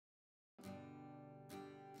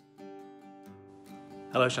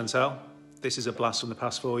Hello Chantal, this is a blast from the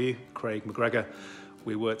past for you, Craig McGregor.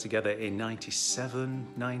 We worked together in 97,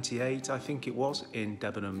 98 I think it was, in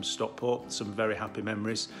Debenhams Stockport. Some very happy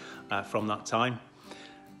memories from that time.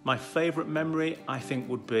 My favourite memory I think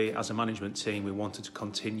would be, as a management team, we wanted to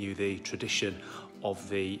continue the tradition of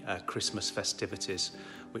the Christmas festivities,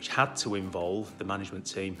 which had to involve the management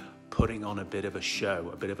team putting on a bit of a show,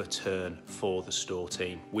 a bit of a turn for the store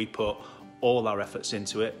team. We put all our efforts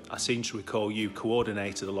into it. I seem to recall you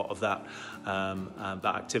coordinated a lot of that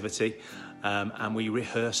activity, and we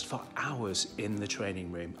rehearsed for hours in the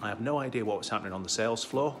training room. I have no idea what was happening on the sales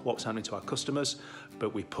floor, what was happening to our customers,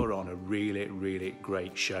 but we put on a really, really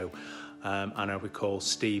great show. And I recall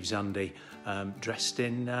Steve Zandy dressed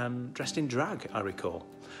in drag, I recall.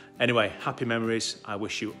 Anyway, happy memories. I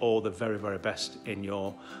wish you all the very, very best in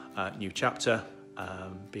your new chapter.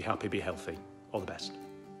 Be happy, be healthy. All the best.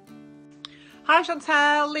 Hi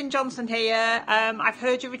Chantal, Lynn Johnson here. I've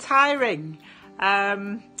heard you're retiring.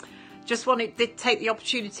 Just wanted to take the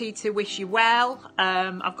opportunity to wish you well.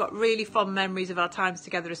 I've got really fond memories of our times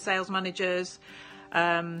together as sales managers.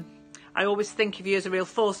 I always think of you as a real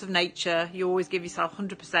force of nature. You always give yourself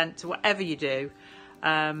 100% to whatever you do,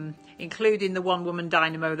 including the one-woman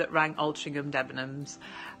dynamo that rang Altrincham Debenhams.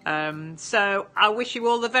 So I wish you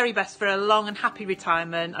all the very best for a long and happy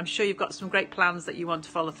retirement. I'm sure you've got some great plans that you want to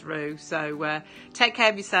follow through. So take care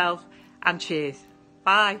of yourself and cheers.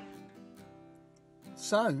 Bye.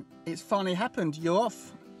 So it's finally happened. You're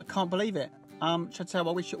off. I can't believe it. Chantal,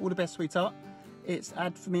 I wish you all the best, sweetheart. It's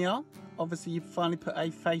ad familiar. Obviously, you've finally put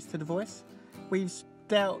a face to the voice. We've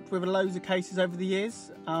dealt with loads of cases over the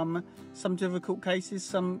years. Some difficult cases,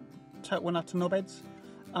 some total one utter knobheads.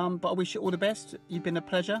 But I wish you all the best. You've been a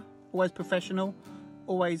pleasure, always professional,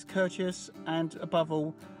 always courteous, and above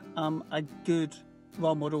all, a good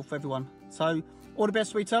role model for everyone. So all the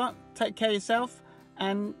best, sweetheart. Take care of yourself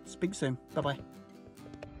and speak soon. Bye-bye.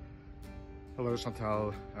 Hello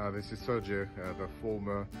Chantal, this is Sergio, the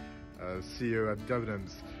former CEO at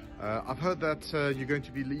Debenhams. I've heard that you're going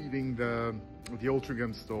to be leaving the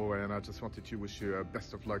Altrincham store, and I just wanted to wish you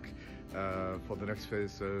best of luck for the next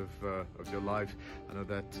phase of your life. I know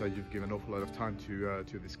that you've given an awful lot of time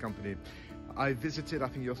to this company. I visited, I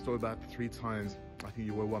think, your store about 3 times. I think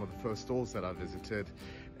you were one of the first stores that I visited.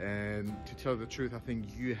 And to tell the truth, I think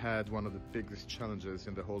you had one of the biggest challenges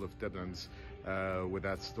in the whole of Debenhams with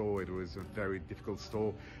that store. It was a very difficult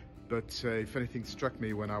store. But if anything struck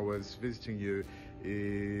me when I was visiting you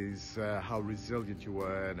is how resilient you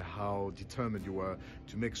were and how determined you were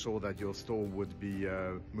to make sure that your store would be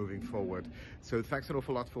moving forward. So thanks an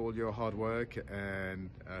awful lot for all your hard work, and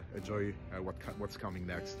enjoy what's coming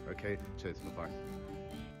next. Okay, cheers, bye-bye.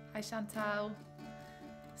 Hi Chantal.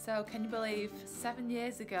 So can you believe 7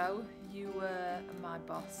 years ago you were my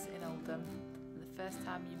boss in Oldham, and the first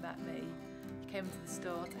time you met me, you came into the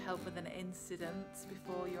store to help with an incident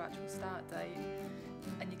before your actual start date,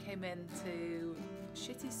 and you came into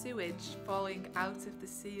shitty sewage falling out of the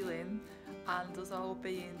ceiling and us all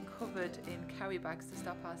being covered in carry bags to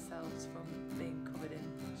stop ourselves from being covered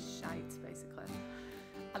in shite, basically.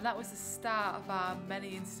 And that was the start of our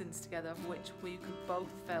many incidents together, of which we could both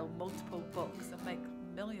fill multiple books and make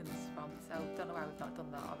millions from, so don't know why we've not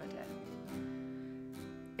done that already.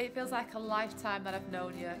 It feels like a lifetime that I've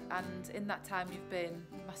known you, and in that time you've been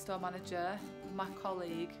my store manager, my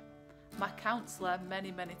colleague, my counsellor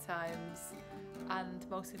many times, and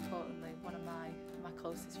most importantly, one of my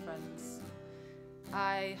closest friends.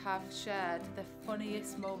 I have shared the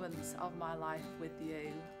funniest moments of my life with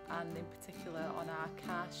you, and in particular on our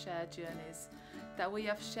car share journeys that we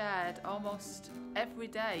have shared almost every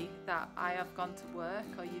day that I have gone to work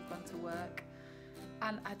or you've gone to work.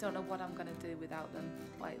 And I don't know what I'm going to do without them.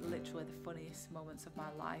 Like, literally the funniest moments of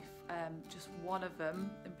my life. Just one of them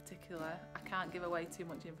in particular, I can't give away too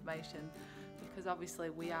much information because obviously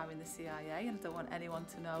we are in the CIA and I don't want anyone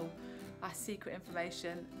to know our secret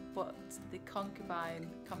information, but the concubine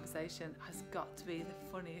conversation has got to be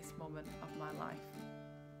the funniest moment of my life.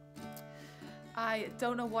 I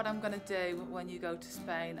don't know what I'm going to do when you go to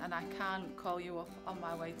Spain, and I can't call you up on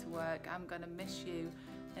my way to work. I'm going to miss you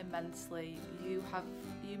immensely.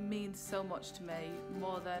 You mean so much to me,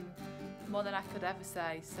 more than I could ever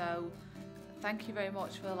say. So thank you very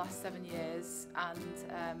much for the last 7 years,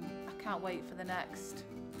 and I can't wait for the next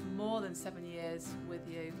more than 7 years with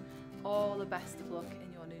you. All the best of luck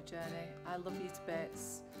in your new journey. I love you to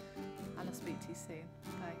bits, and I'll speak to you soon.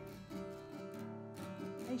 Bye.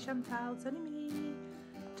 Hey Chantal, it's only me.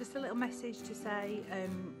 Just a little message to say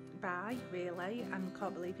bye, really, and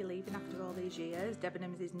can't believe you're leaving after all these years.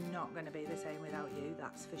 Debenhams is not going to be the same without you,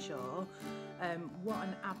 that's for sure. What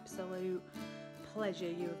an absolute pleasure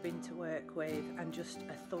you have been to work with, and just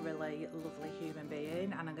a thoroughly lovely human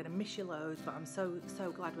being, and I'm going to miss you loads, but I'm so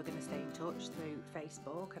glad we're going to stay in touch through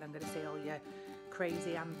Facebook, and I'm going to see all your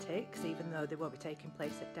crazy antics, even though they won't be taking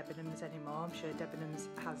place at Debenhams anymore. I'm sure Debenhams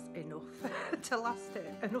has enough to last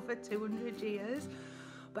it another 200 years.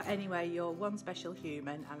 But anyway, you're one special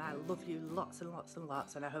human, and I love you lots and lots and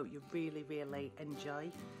lots, and I hope you really, really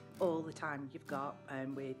enjoy all the time you've got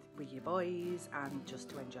with your boys, and just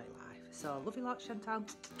to enjoy life. So love you lots, Chantal.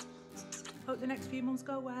 Hope the next few months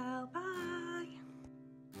go well. Bye.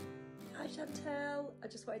 Hi Chantal, I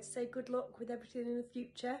just wanted to say good luck with everything in the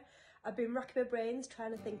future. I've been racking my brains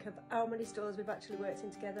trying to think of how many stores we've actually worked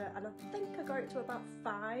in together, and I think I got it to about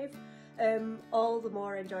 5. All the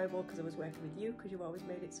more enjoyable because I was working with you, because you've always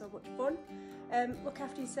made it so much fun. Look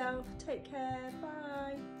after yourself, take care,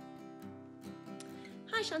 bye.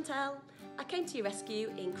 Hi Chantal, I came to your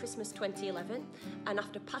rescue in Christmas 2011, and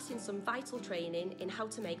after passing some vital training in how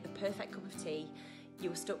to make the perfect cup of tea, you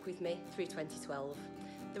were stuck with me through 2012.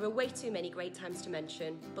 There are way too many great times to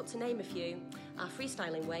mention, but to name a few, our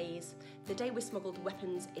freestyling ways, the day we smuggled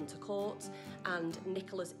weapons into court, and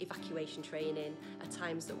Nicola's evacuation training are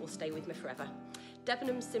times that will stay with me forever.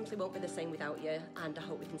 Debenhams simply won't be the same without you, and I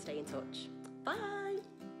hope we can stay in touch. Bye!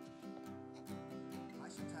 Hi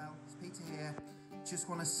Chantal, it's Peter here. Just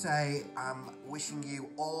want to say I'm wishing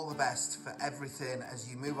you all the best for everything as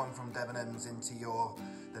you move on from Debenhams into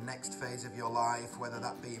the next phase of your life, whether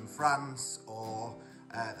that be in France or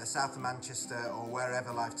the south of Manchester or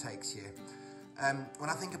wherever life takes you. When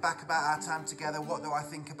I think back about our time together, what do I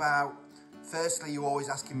think about? Firstly, you're always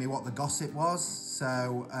asking me what the gossip was,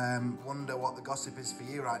 so wonder what the gossip is for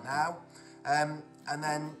you right now. And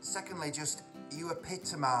then secondly, just you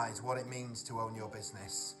epitomise what it means to own your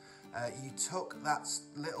business. You took that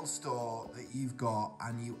little store that you've got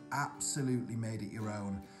and you absolutely made it your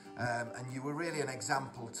own. And you were really an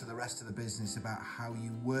example to the rest of the business about how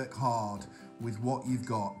you work hard with what you've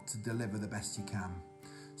got to deliver the best you can.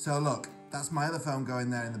 So look, that's my other phone going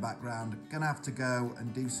there in the background. Gonna have to go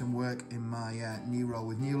and do some work in my new role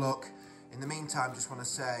with New Look. In the meantime, just want to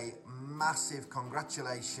say massive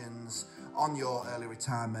congratulations on your early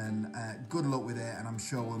retirement. Good luck with it, and I'm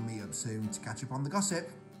sure we'll meet up soon to catch up on the gossip.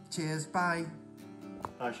 Cheers, bye.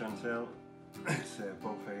 Hi Chantal, it's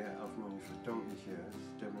Bob here. I've known you for donkey's years.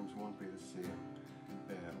 Debenhams won't be the same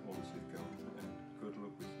once you've gone. Good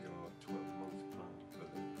luck with your 12-month plan for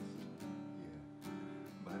the next year.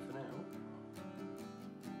 Bye for now.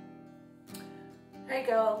 Hey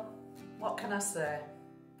girl, what can I say?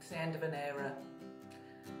 It's the end of an era.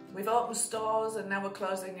 We've opened stores and now we're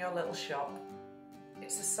closing your little shop.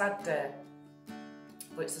 It's a sad day,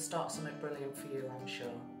 but it's the start of something brilliant for you, I'm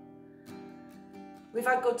sure. We've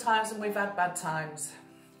had good times and we've had bad times.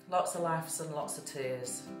 Lots of laughs and lots of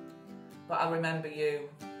tears. But I remember you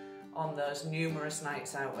on those numerous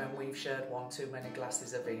nights out when we've shared one too many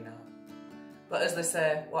glasses of vino. But as they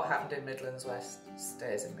say, what happened in Midlands West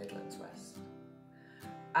stays in Midlands West.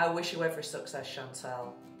 I wish you every success,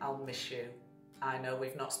 Chantal. I'll miss you. I know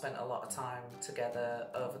we've not spent a lot of time together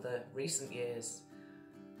over the recent years,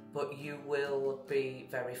 but you will be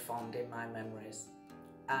very fond in my memories.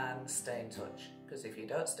 And stay in touch, because if you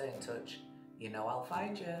don't stay in touch, you know I'll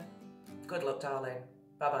find you. Good luck, darling.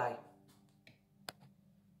 Bye-bye.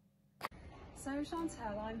 So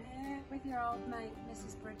Chantal, I'm here with your old mate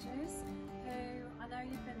Mrs Bridges, who I know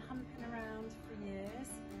you've been humping around for years,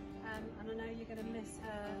 and I know you're going to miss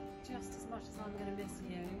her just as much as I'm going to miss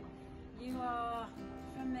you. You are,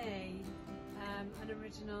 for me, an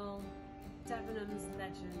original Debenhams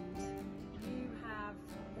legend. You have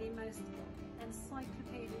the most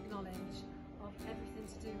encyclopedic knowledge of everything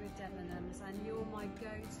to do with Debenhams, and you're my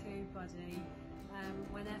go-to buddy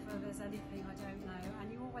whenever there's anything I don't know,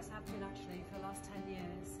 and you always have been actually for the last 10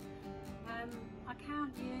 years. I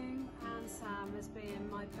count you and Sam as being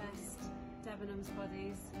my best Debenhams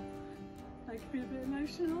buddies. Make me a bit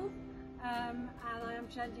emotional, and I am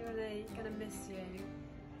genuinely going to miss you.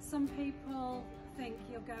 Some people think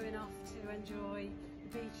you're going off to enjoy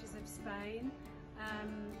the beaches of Spain.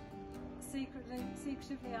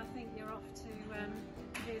 Secretively, I think you're off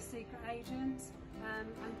to be a secret agent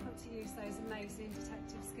and put to use those amazing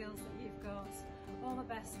detective skills that you've got. All the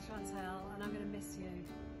best, Chantal, and I'm going to miss you.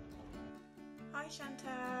 Hi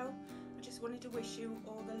Chantal, I just wanted to wish you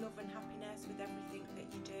all the love and happiness with everything that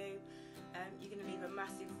you do. You're going to leave a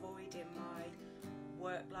massive void in my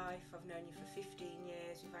work life. I've known you for 15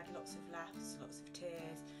 years, we've had lots of laughs, lots of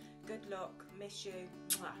tears. Good luck, miss you.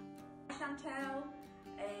 Mwah. Hi Chantal,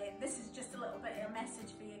 This is just a little bit of a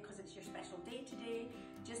message for you because it's your special day today,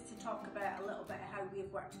 just to talk about a little bit of how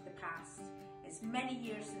we've worked in the past. It's many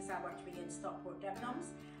years since I worked with you in Stockport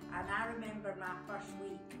Debenhams, and I remember my first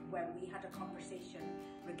week when we had a conversation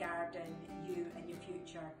regarding you and your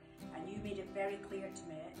future, and you made it very clear to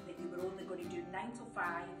me that you were only going to do 9 till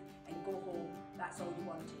 5 and go home. That's all you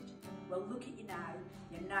wanted. Well, look at you now.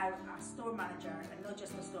 You're now a store manager, and not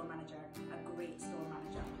just a store manager, a great store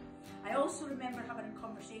manager. I also remember having a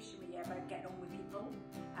conversation with you about getting on with people,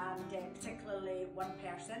 and particularly one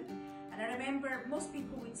person. And I remember most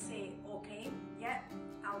people would say, okay, yeah,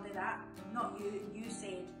 I'll do that. Not you. You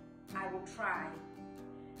said, I will try.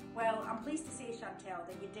 Well, I'm pleased to say, Chantel,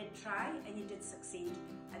 that you did try and you did succeed.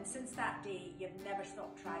 And since that day, you've never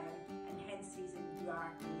stopped trying, and hence reason you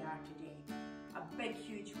are who you are today. A big,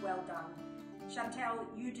 huge well done. Chantel,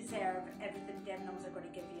 you deserve everything Debenhams are going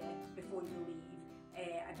to give you before you leave.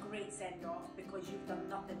 A great send-off, because you've done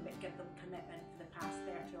nothing but give them commitment for the past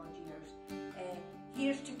 30 odd years.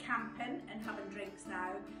 Here's to camping and having drinks now,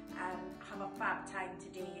 and have a fab time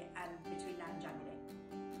today and between now and January.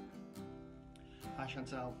 Hi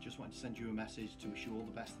Chantal, just wanted to send you a message to wish you all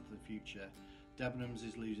the best for the future. Debenhams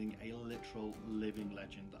is losing a literal living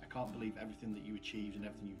legend. I can't believe everything that you achieved and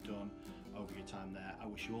everything you've done over your time there. I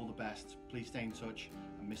wish you all the best. Please stay in touch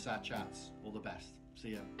and miss our chats. All the best.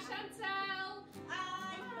 See ya. Chantal!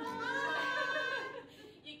 Hi!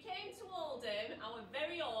 You came to Oldham, our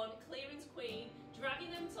very own clearance queen, dragging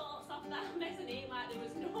them torts off that mezzanine like there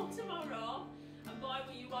was no tomorrow, and boy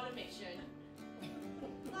were you on a mission.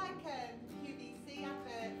 Like QVC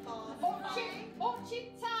advert for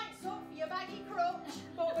Watching tights up for your baggy crutch,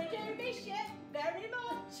 but we do miss you very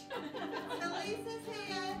much. So Lisa's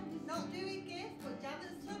here, not doing gift, but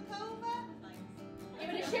Jana's took over.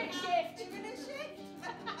 Giving a shift. Giving a shift.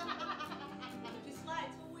 Just like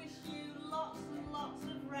to wish you lots and lots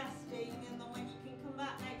of resting, and then when you can come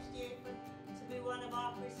back next year to be one of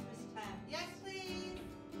our Christmas 10. Yes, please.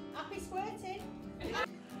 Happy squirting.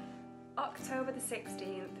 October the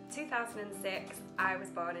 16th, 2006, I was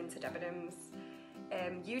born into Debenhams.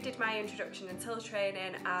 You did my introduction until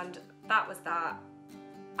training, and that was that.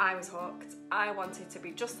 I was hooked. I wanted to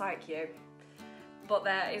be just like you. But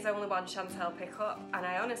there is only one Chantal pickup, and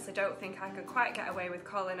I honestly don't think I can quite get away with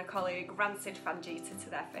calling a colleague rancid Fangita to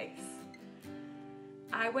their face.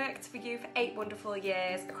 I worked for you for 8 wonderful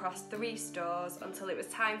years across 3 stores until it was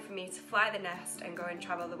time for me to fly the nest and go and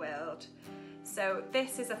travel the world. So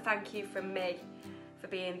this is a thank you from me for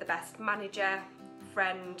being the best manager,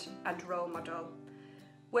 friend and role model.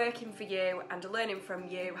 Working for you and learning from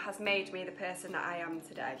you has made me the person that I am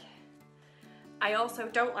today. I also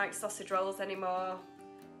don't like sausage rolls anymore.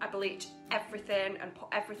 I bleach everything and put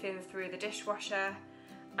everything through the dishwasher,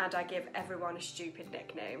 and I give everyone a stupid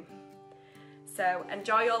nickname. So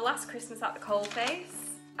enjoy your last Christmas at the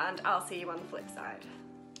coalface, and I'll see you on the flip side.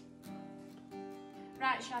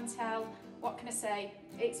 Right, Chantal, what can I say?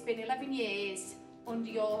 It's been 11 years under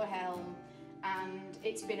your helm, and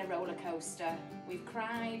it's been a roller coaster. We've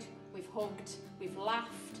cried, we've hugged, we've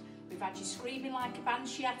laughed, we've had you screaming like a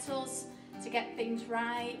banshee at us to get things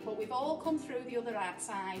right, but we've all come through the other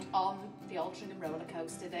side on the Altrincham roller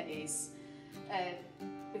coaster that is.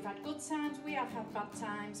 We've had good times, we have had bad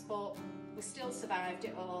times, but we still survived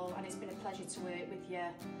it all, and it's been a pleasure to work with you.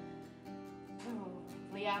 Oh,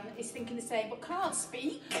 Leanne is thinking the same but can't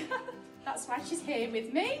speak. That's why she's here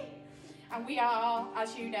with me. And we are,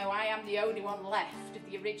 as you know, I am the only one left of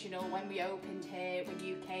the original when we opened here, when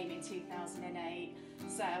you came in 2008.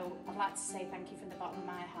 So I'd like to say thank you from the bottom of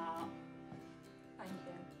my heart. Thank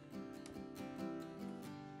you.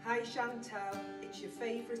 Hi Chantal, it's your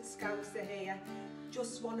favourite Scouser here.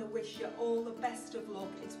 Just want to wish you all the best of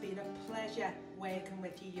luck. It's been a pleasure working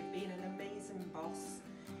with you. You've been an amazing boss.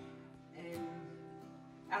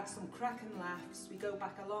 Had some cracking laughs. We go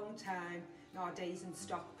back a long time in our days in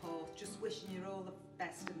Stockport. Just wishing you all the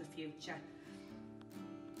best in the future.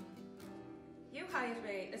 You hired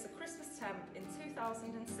me as a Christmas temp in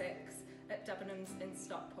 2006 at Debenhams in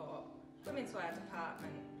Stockport, women's wear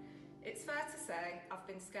department. It's fair to say I've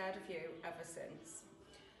been scared of you ever since.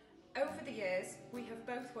 Over the years, we have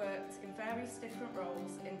both worked in various different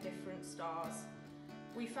roles in different stores.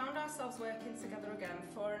 We found ourselves working together again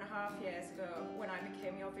 4.5 years ago when I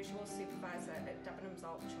became your visual supervisor at Debenhams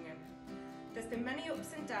Altrincham. There's been many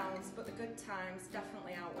ups and downs, but the good times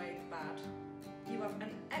definitely outweigh the bad. You have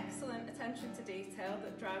an excellent attention to detail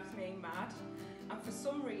that drives me mad, and for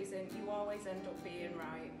some reason you always end up being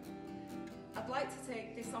right. I'd like to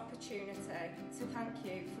take this opportunity to thank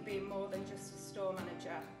you for being more than just a store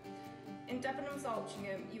manager. In Debenhams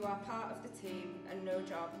Altrincham, you are part of the team and no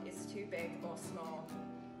job is too big or small.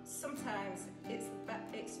 Sometimes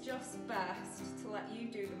it's just best to let you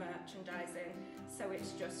do the merchandising, so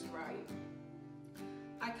it's just right.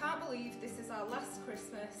 I can't believe this is our last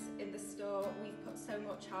Christmas in the store we've put so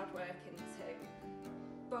much hard work into,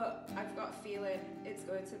 but I've got a feeling it's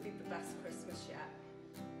going to be the best Christmas yet.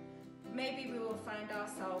 Maybe we will find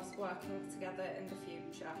ourselves working together in the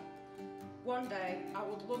future. One day I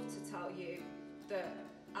would love to tell you that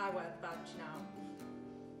I wear the badge now.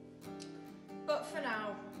 But for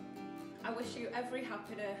now, I wish you every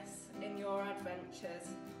happiness in your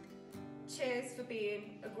adventures. Cheers for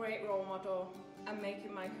being a great role model and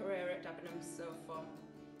making my career at Debenhams so fun.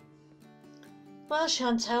 Well,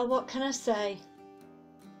 Chantal, what can I say?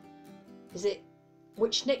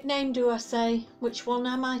 Which nickname do I say? Which one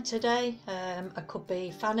am I today? I could be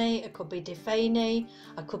Fanny, I could be Defaney,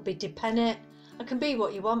 I could be Depennett. I can be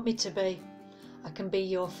what you want me to be. I can be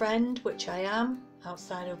your friend, which I am,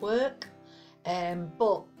 outside of work.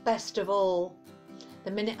 But best of all,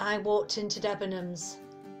 the minute I walked into Debenhams,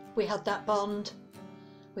 we had that bond.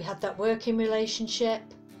 We had that working relationship.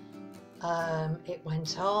 It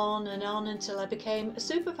went on until I became a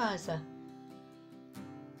supervisor.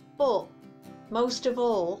 But most of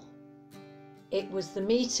all, it was the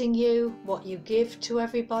meeting you, what you give to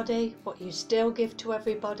everybody, what you still give to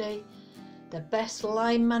everybody, the best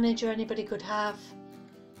line manager anybody could have,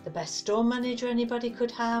 the best store manager anybody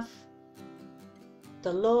could have,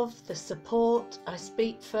 the love, the support. I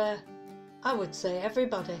speak for, I would say,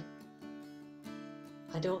 everybody.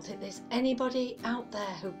 I don't think there's anybody out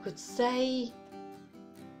there who could say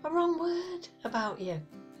a wrong word about you.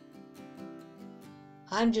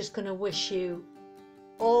 I'm just going to wish you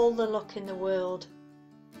all the luck in the world,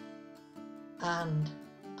 and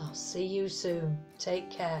I'll see you soon. Take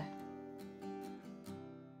care.